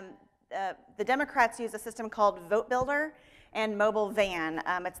familiar, the Democrats use a system called Vote Builder and Mobile Van.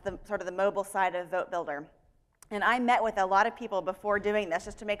 It's the sort of the mobile side of Vote Builder. And I met with a lot of people before doing this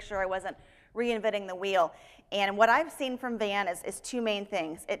just to make sure I wasn't reinventing the wheel. And what I've seen from Van is two main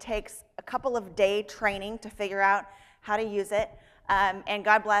things. It takes a couple of day training to figure out how to use it. And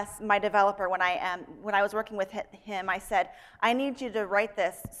God bless my developer, when I was working with him, I said, I need you to write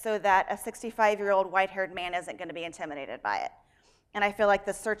this so that a 65-year-old white-haired man isn't going to be intimidated by it. And I feel like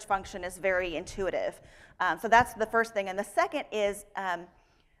the search function is very intuitive. So that's the first thing. And the second is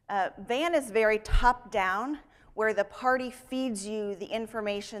Van is very top-down, where the party feeds you the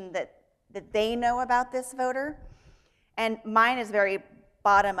information that they know about this voter. And mine is very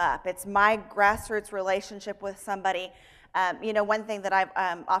bottom-up. It's my grassroots relationship with somebody. You know, one thing that I've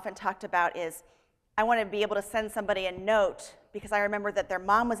often talked about is I want to be able to send somebody a note because I remember that their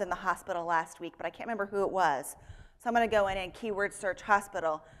mom was in the hospital last week, but I can't remember who it was. So I'm going to go in and keyword search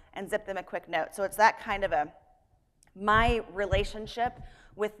hospital and zip them a quick note. So it's that kind of my relationship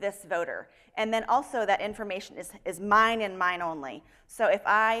with this voter. And then also that information is mine and mine only. So if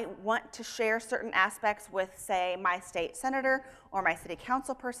I want to share certain aspects with, say, my state senator or my city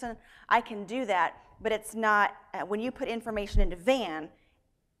council person, I can do that, but it's not, when you put information into Van,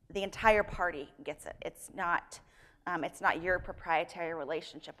 the entire party gets it. It's not your proprietary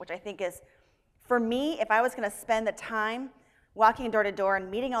relationship, which I think is, for me, if I was going to spend the time walking door to door and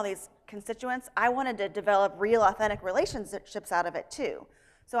meeting all these constituents, I wanted to develop real, authentic relationships out of it too.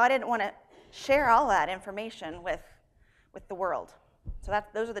 So I didn't want to share all that information with the world. So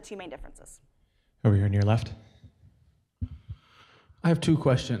those are the two main differences. Over here on your left. I have two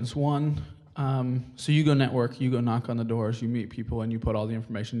questions. One, so you go network, you go knock on the doors, you meet people, and you put all the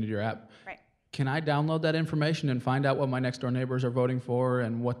information into your app. Right. Can I download that information and find out what my next door neighbors are voting for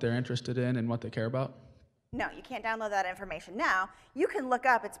and what they're interested in and what they care about? No, you can't download that information. Now, you can look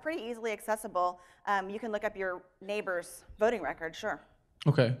up, it's pretty easily accessible. You can look up your neighbor's voting record, sure.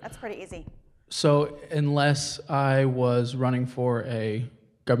 Okay. That's pretty easy. So unless I was running for a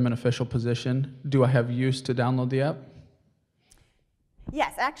government official position, do I have use to download the app?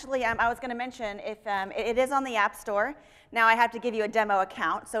 Yes, actually, I was going to mention if it is on the App Store. Now I have to give you a demo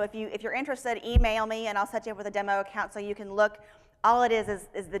account. So if you're interested, email me and I'll set you up with a demo account so you can look. All it is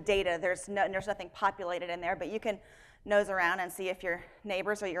the data. There's nothing populated in there, but you can nose around and see if your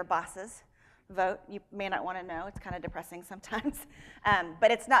neighbors or your bosses vote. You may not want to know. It's kind of depressing sometimes.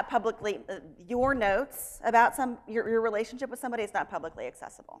 But it's not publicly, your notes about your relationship with somebody is not publicly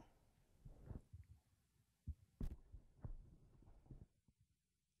accessible.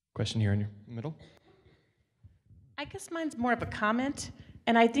 Question here in your middle. I guess mine's more of a comment,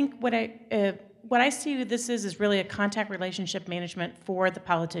 and I think what I see this is really a contact relationship management for the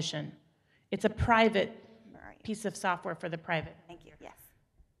politician. It's a private piece of software for the private. Thank you. Yes.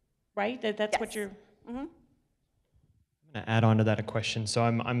 Right? That's what you're. Mm-hmm. I'm going to add on to that a question. So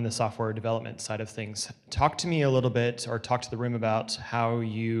I'm in the software development side of things. Talk to me a little bit, or talk to the room about how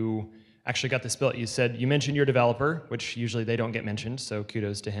you actually got this built. You mentioned your developer, which usually they don't get mentioned, so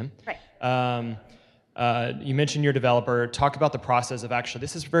kudos to him. Right. You mentioned your developer. Talk about the process of actually,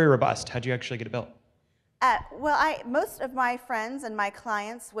 this is very robust. How'd you actually get it built? Well, most of my friends and my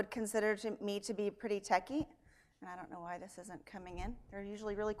clients would consider me to be pretty techie. And I don't know why this isn't coming in. There are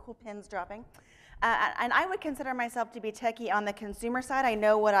usually really cool pins dropping. And I would consider myself to be techie on the consumer side. I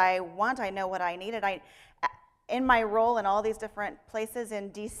know what I want. I know what I needed. In my role in all these different places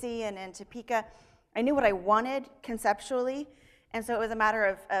in DC and in Topeka, I knew what I wanted conceptually. And so it was a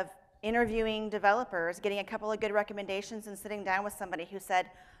matter of interviewing developers, getting a couple of good recommendations, and sitting down with somebody who said,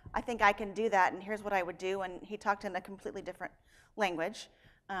 I think I can do that, and here's what I would do. And he talked in a completely different language.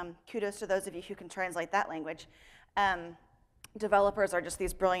 Kudos to those of you who can translate that language. Developers are just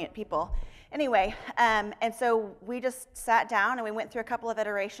these brilliant people. Anyway, and so we just sat down and we went through a couple of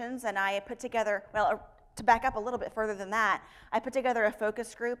iterations, and I put together, well, to back up a little bit further than that, I put together a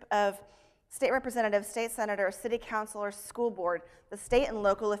focus group of state representatives, state senators, city councilors, school board, the state and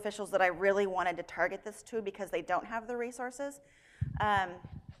local officials that I really wanted to target this to because they don't have the resources.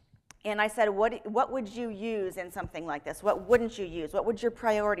 And I said, what would you use in something like this? What wouldn't you use? What would your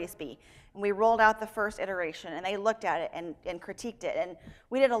priorities be? And we rolled out the first iteration, and they looked at it and critiqued it. And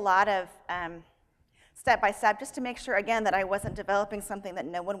we did a lot of step-by-step just to make sure, again, that I wasn't developing something that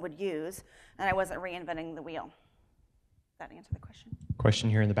no one would use, and I wasn't reinventing the wheel. Does that answer the question? Question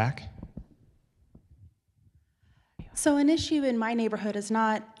here in the back. So an issue in my neighborhood is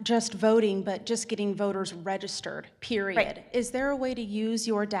not just voting, but just getting voters registered, period. Right. Is there a way to use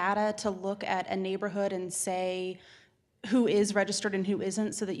your data to look at a neighborhood and say who is registered and who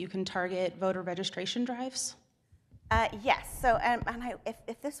isn't so that you can target voter registration drives? Yes, so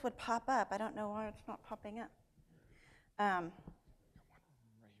if this would pop up, I don't know why it's not popping up. I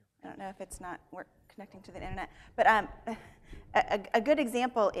don't know if it's not, we're connecting to the internet, but a good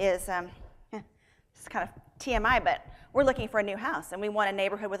example is, it's kind of TMI, but we're looking for a new house and we want a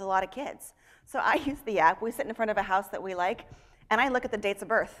neighborhood with a lot of kids. So I use the app, we sit in front of a house that we like, and I look at the dates of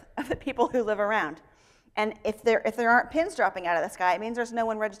birth of the people who live around. And if there aren't pins dropping out of the sky, it means there's no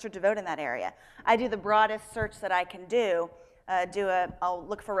one registered to vote in that area. I do the broadest search that I can do. I'll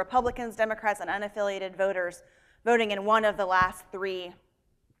look for Republicans, Democrats, and unaffiliated voters voting in one of the last 3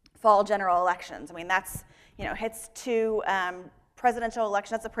 fall general elections. I mean, that's, hits 2 presidential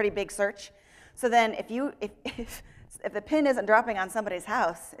elections. That's a pretty big search. So then if the pin isn't dropping on somebody's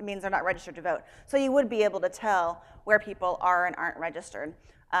house, it means they're not registered to vote. So you would be able to tell where people are and aren't registered.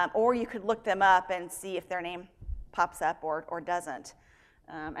 Or you could look them up and see if their name pops up or doesn't.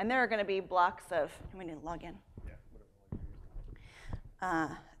 And there are going to be blocks of, we need to log in. Does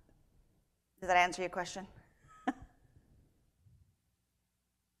that answer your question?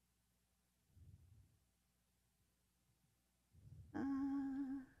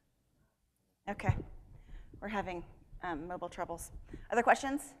 Okay, we're having mobile troubles. Other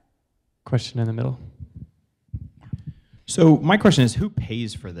questions? Question in the middle. So my question is, who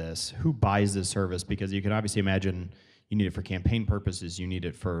pays for this? Who buys this service? Because you can obviously imagine you need it for campaign purposes, you need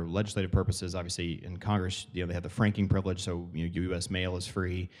it for legislative purposes. Obviously, in Congress, they have the franking privilege, so U.S. mail is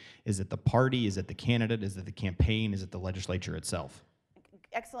free. Is it the party? Is it the candidate? Is it the campaign? Is it the legislature itself?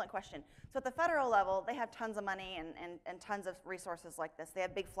 Excellent question. So at the federal level, they have tons of money and tons of resources like this. They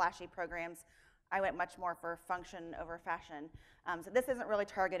have big flashy programs. I went much more for function over fashion. So this isn't really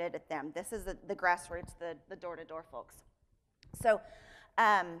targeted at them. This is the grassroots, the door-to-door folks. So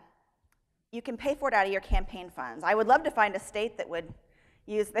you can pay for it out of your campaign funds. I would love to find a state that would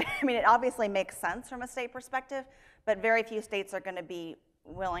use the, I mean, it obviously makes sense from a state perspective, but very few states are going to be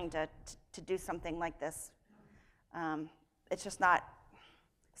willing to do something like this. It's just not,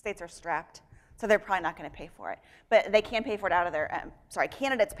 states are strapped, so they're probably not going to pay for it. But they can pay for it out of their,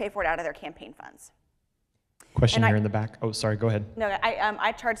 candidates pay for it out of their campaign funds. Question here in the back. Oh, sorry, go ahead. No,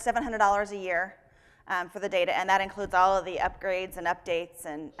 I charge $700 a year for the data, and that includes all of the upgrades and updates.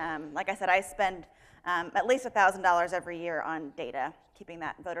 And like I said, I spend at least $1,000 every year on data, keeping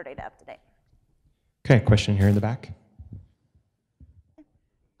that voter data up to date. Okay, question here in the back.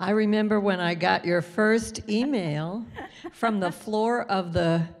 I remember when I got your first email from the floor of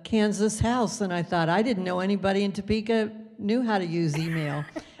the Kansas House, and I thought, I didn't know anybody in Topeka knew how to use email,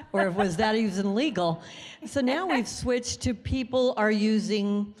 or was that even legal? So now we've switched to people are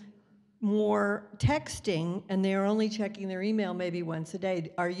using more texting, and they're only checking their email maybe once a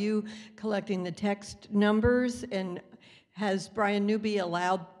day. Are you collecting the text numbers, and has Brian Newby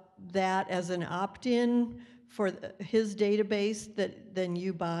allowed that as an opt-in for his database that then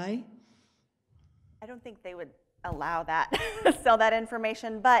you buy? I don't think they would allow that, sell that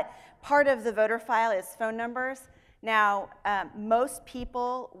information, but part of the voter file is phone numbers. Now, most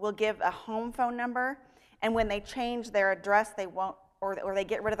people will give a home phone number, and when they change their address, they won't, or they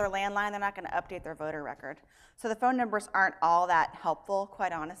get rid of their landline, they're not going to update their voter record. So the phone numbers aren't all that helpful,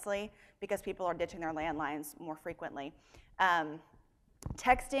 quite honestly, because people are ditching their landlines more frequently.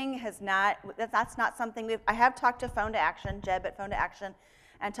 Texting has not, that's not something I have talked to Phone to Action, Jeb at Phone to Action,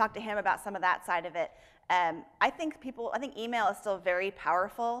 and talked to him about some of that side of it. I think email is still very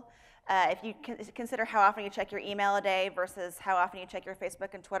powerful. If you consider how often you check your email a day versus how often you check your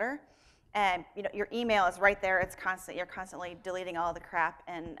Facebook and Twitter, your email is right there. It's constant. You're constantly deleting all the crap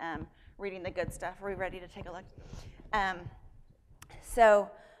and reading the good stuff. Are we ready to take a look?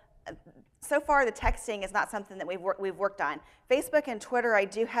 So far, the texting is not something that we've worked on. Facebook and Twitter, I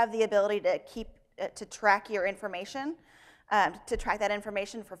do have the ability to track your information, to track that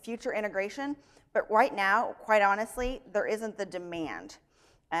information for future integration. But right now, quite honestly, there isn't the demand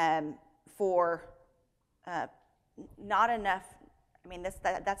for not enough I mean, that's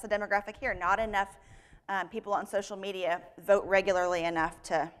the demographic here. Not enough people on social media vote regularly enough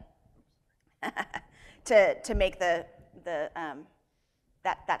to to make that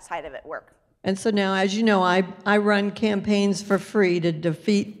side of it work. And so now, as you know, I run campaigns for free to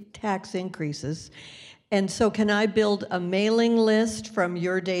defeat tax increases. And so can I build a mailing list from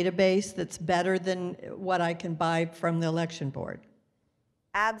your database that's better than what I can buy from the election board?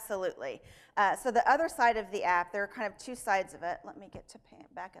 Absolutely. So the other side of the app, there are kind of two sides of it. Let me get to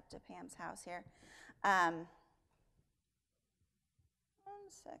back up to Pam's house here. 1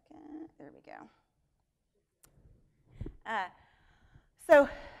 second. There we go.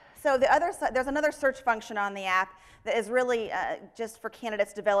 So the other side, there's another search function on the app that is really just for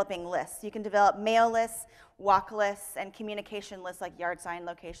candidates developing lists. You can develop mail lists, walk lists, and communication lists like yard sign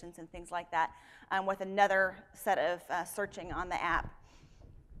locations and things like that with another set of searching on the app.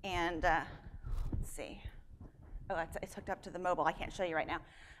 And let's see. Oh, it's hooked up to the mobile. I can't show you right now.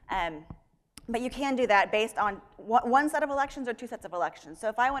 But you can do that based on one set of elections or two sets of elections. So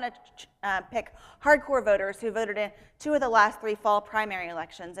if I want to pick hardcore voters who voted in 2 of the last 3 fall primary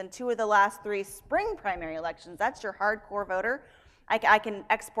elections and 2 of the last 3 spring primary elections, that's your hardcore voter. I can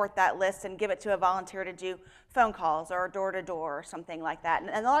export that list and give it to a volunteer to do phone calls or door-to-door or something like that.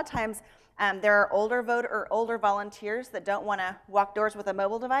 And a lot of times there are older volunteers that don't want to walk doors with a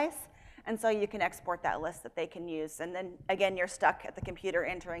mobile device. And so you can export that list that they can use. And then, again, you're stuck at the computer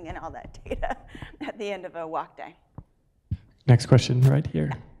entering in all that data at the end of a walk day. Next question right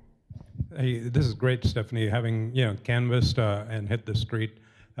here. Hey, this is great, Stephanie, having canvassed and hit the street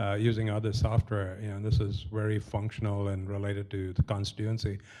using other software. This is very functional and related to the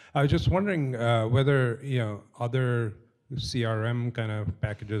constituency. I was just wondering whether other CRM kind of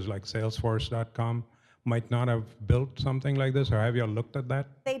packages like Salesforce.com might not have built something like this, or have you all looked at that?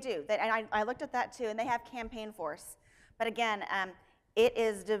 They do. And I looked at that too, and they have Campaign Force. But again, it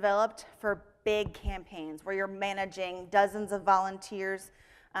is developed for big campaigns where you're managing dozens of volunteers,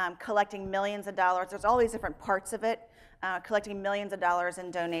 collecting millions of dollars. There's all these different parts of it, collecting millions of dollars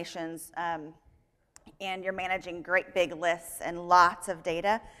in donations, and you're managing great big lists and lots of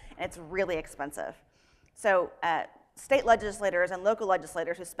data, and it's really expensive. So state legislators and local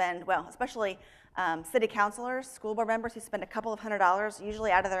legislators who spend, well, especially city councilors, school board members who spend a couple of $100s, usually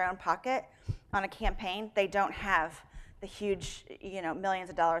out of their own pocket, on a campaign, they don't have the huge, millions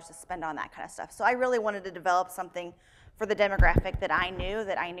of dollars to spend on that kind of stuff. So I really wanted to develop something for the demographic that I knew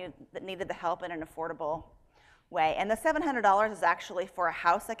that needed the help in an affordable way. And the $700 is actually for a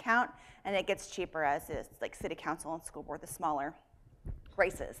house account, and it gets cheaper as is like city council and school board, the smaller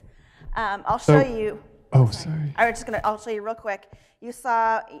races. I'll show you. Oh, sorry. I'll show you real quick. You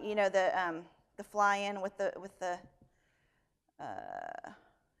saw, the fly-in with the.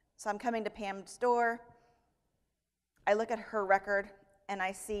 So I'm coming to Pam's door. I look at her record, and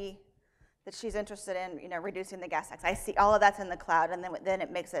I see that she's interested in, reducing the gas tax. I see all of that's in the cloud, and then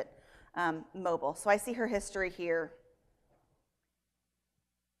it makes it mobile. So I see her history here,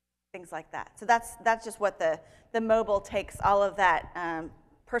 things like that. So that's just what the mobile takes all of that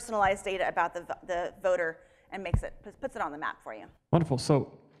personalized data about the voter and puts it on the map for you. Wonderful.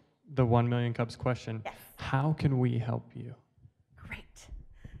 So the 1 million cups question. Yes. How can we help you? Great.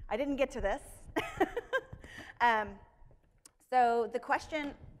 I didn't get to this. So the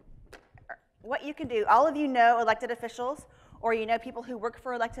question, what you can do, all of you know elected officials, or people who work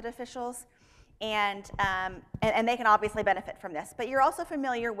for elected officials, and they can obviously benefit from this. But you're also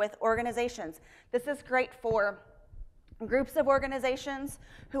familiar with organizations. This is great for groups of organizations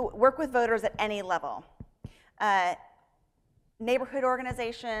who work with voters at any level. Neighborhood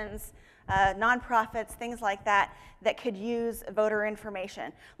organizations, nonprofits, things like that could use voter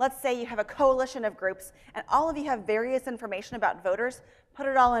information. Let's say you have a coalition of groups and all of you have various information about voters. Put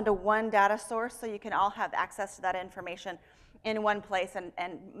it all into one data source so you can all have access to that information in one place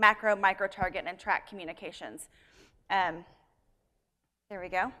and macro, micro target and track communications. There we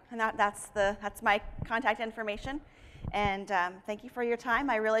go. And that's my contact information. And thank you for your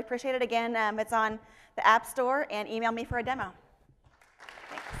time. I really appreciate it. Again, it's on the App Store, and email me for a demo.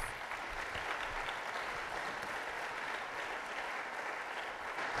 Thanks.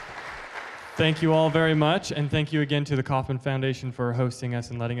 Thank you all very much, and thank you again to the Kauffman Foundation for hosting us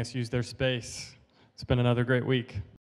and letting us use their space. It's been another great week.